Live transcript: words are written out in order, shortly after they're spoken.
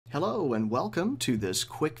Hello and welcome to this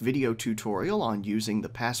quick video tutorial on using the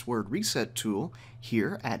password reset tool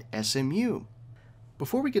here at SMU.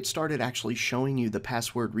 Before we get started actually showing you the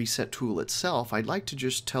password reset tool itself, I'd like to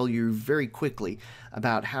just tell you very quickly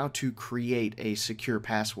about how to create a secure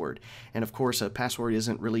password. And of course, a password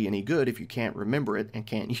isn't really any good if you can't remember it and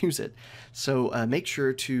can't use it. So make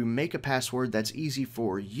sure to make a password that's easy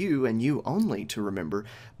for you and you only to remember,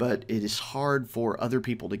 but it is hard for other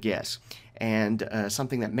people to guess. And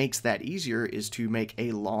something that makes that easier is to make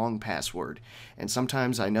a long password. And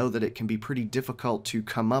sometimes I know that it can be pretty difficult to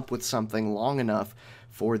come up with something long enough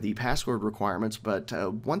for the password requirements, but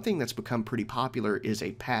one thing that's become pretty popular is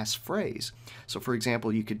a passphrase. So for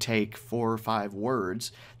example, you could take 4 or 5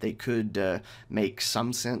 words. They could make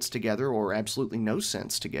some sense together or absolutely no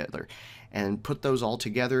sense together, and put those all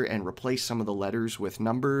together and replace some of the letters with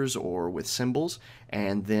numbers or with symbols,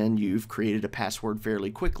 and then you've created a password fairly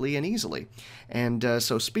quickly and easily. And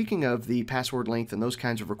so speaking of the password length and those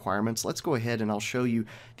kinds of requirements, let's go ahead and I'll show you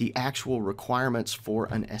the actual requirements for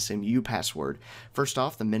an SMU password. First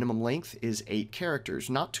off, the minimum length is 8 characters,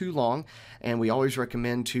 not too long, and we always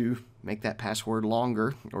recommend to make that password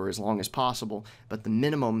longer or as long as possible, but the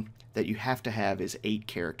minimum that you have to have is 8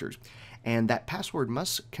 characters. And that password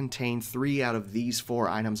must contain 3 out of these 4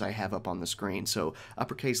 items I have up on the screen. So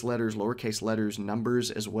uppercase letters, lowercase letters,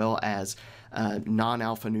 numbers, as well as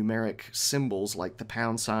non-alphanumeric symbols like the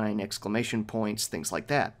pound sign, exclamation points, things like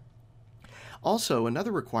that. Also,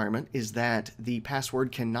 another requirement is that the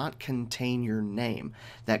password cannot contain your name.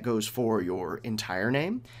 That goes for your entire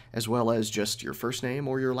name, as well as just your first name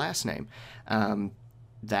or your last name.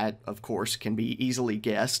 That, of course, can be easily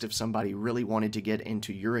guessed if somebody really wanted to get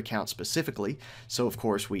into your account specifically. So, of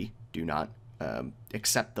course, we do not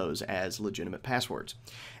accept those as legitimate passwords.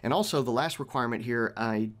 And also, the last requirement here,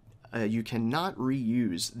 you cannot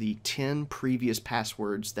reuse the 10 previous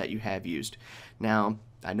passwords that you have used. Now,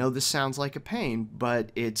 I know this sounds like a pain,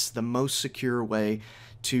 but it's the most secure way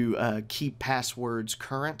to keep passwords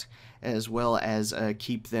current, as well as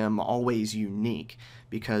keep them always unique.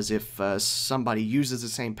 Because if somebody uses the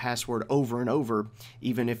same password over and over,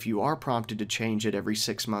 even if you are prompted to change it every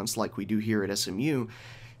 6 months like we do here at SMU,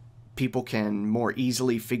 people can more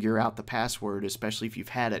easily figure out the password, especially if you've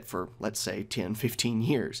had it for, let's say, 10, 15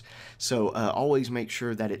 years. So always make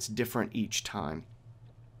sure that it's different each time.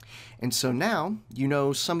 And so now you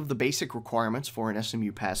know some of the basic requirements for an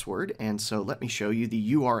SMU password, and so let me show you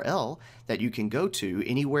the URL that you can go to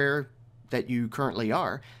anywhere that you currently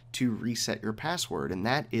are to reset your password, and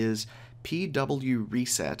that is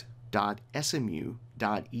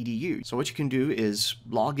pwreset.smu.edu. So what you can do is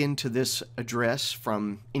log into this address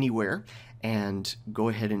from anywhere and go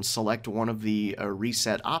ahead and select one of the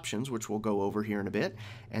reset options, which we'll go over here in a bit,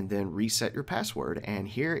 and then reset your password. And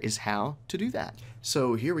here is how to do that.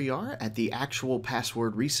 So here we are at the actual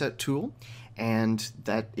password reset tool, and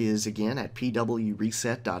that is again at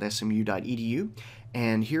pwreset.smu.edu.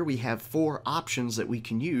 And here we have 4 options that we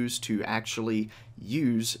can use to actually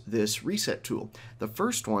use this reset tool. The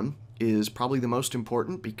first one is probably the most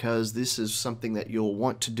important because this is something that you'll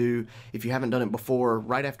want to do if you haven't done it before.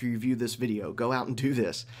 Right after you view this video, go out and do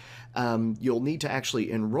this. You'll need to actually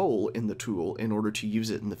enroll in the tool in order to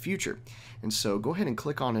use it in the future. And so go ahead and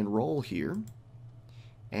click on enroll here.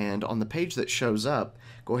 And on the page that shows up,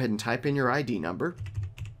 go ahead and type in your ID number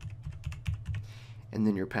and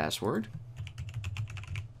then your password.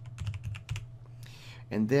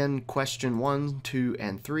 And then question 1, 2,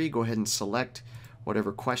 and 3, go ahead and select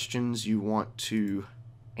whatever questions you want to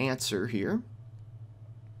answer here.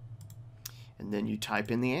 And then you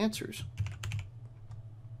type in the answers.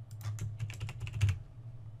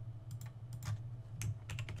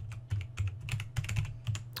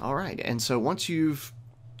 All right, and so once you've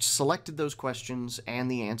selected those questions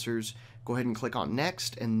and the answers, go ahead and click on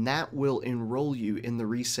next, and that will enroll you in the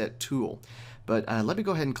reset tool. But let me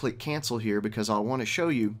go ahead and click cancel here because I want to show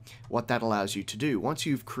you what that allows you to do. Once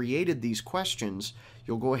you've created these questions,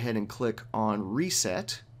 you'll go ahead and click on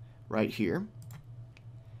reset right here,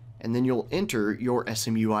 and then you'll enter your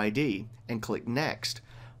SMU ID and click next.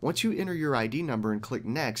 Once you enter your ID number and click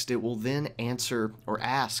next, it will then answer, or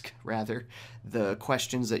ask rather, the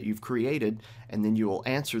questions that you've created, and then you will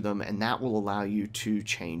answer them, and that will allow you to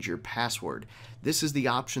change your password. This is the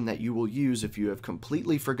option that you will use if you have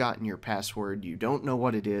completely forgotten your password, you don't know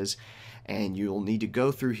what it is, and you'll need to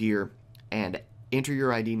go through here and enter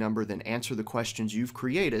your ID number, then answer the questions you've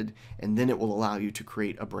created, and then it will allow you to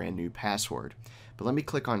create a brand new password. But let me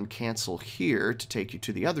click on cancel here to take you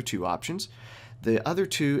to the other 2 options. The other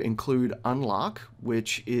two include unlock,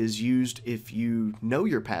 which is used if you know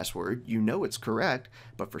your password, you know it's correct,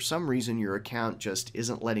 but for some reason your account just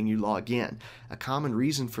isn't letting you log in. A common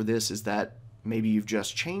reason for this is that maybe you've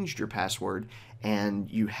just changed your password and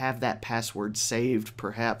you have that password saved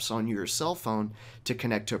perhaps on your cell phone to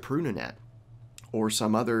connect to Prunanet or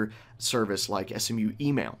some other service like SMU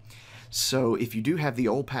email. So if you do have the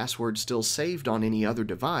old password still saved on any other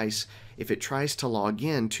device, if it tries to log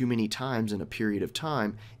in too many times in a period of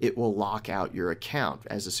time, it will lock out your account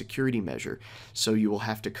as a security measure. So you will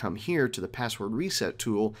have to come here to the password reset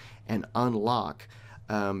tool and unlock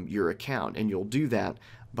your account, and you'll do that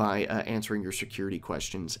by answering your security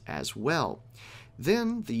questions as well.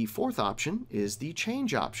 Then the fourth option is the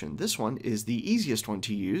change option. This one is the easiest one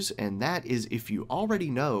to use, and that is if you already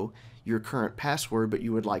know your current password but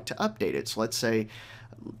you would like to update it. So let's say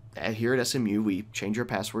here at SMU we change our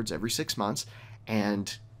passwords every 6 months,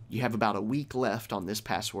 and you have about a week left on this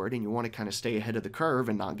password and you want to kind of stay ahead of the curve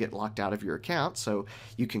and not get locked out of your account. So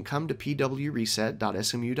you can come to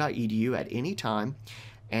pwreset.smu.edu at any time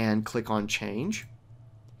and click on change,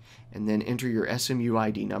 and then enter your SMU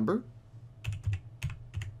ID number.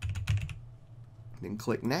 Then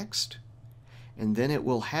click next, and then it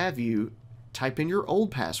will have you type in your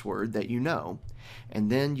old password that you know,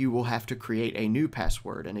 and then you will have to create a new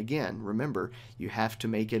password. And again, remember, you have to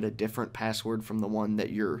make it a different password from the one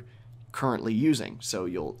that you're currently using. So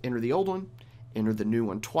you'll enter the old one, enter the new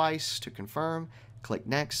one twice to confirm, click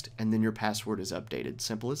next, and then your password is updated.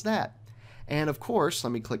 Simple as that. And of course,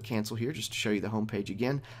 let me click cancel here just to show you the home page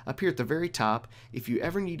again. Up here at the very top, if you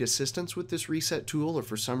ever need assistance with this reset tool, or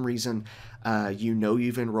for some reason you know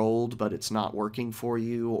you've enrolled but it's not working for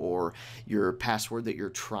you, or your password that you're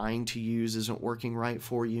trying to use isn't working right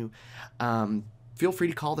for you, feel free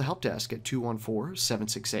to call the help desk at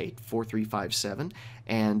 214-768-4357,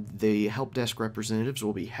 and the help desk representatives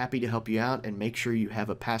will be happy to help you out and make sure you have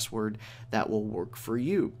a password that will work for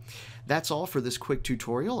you. That's all for this quick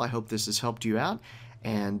tutorial. I hope this has helped you out,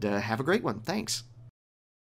 and have a great one. Thanks.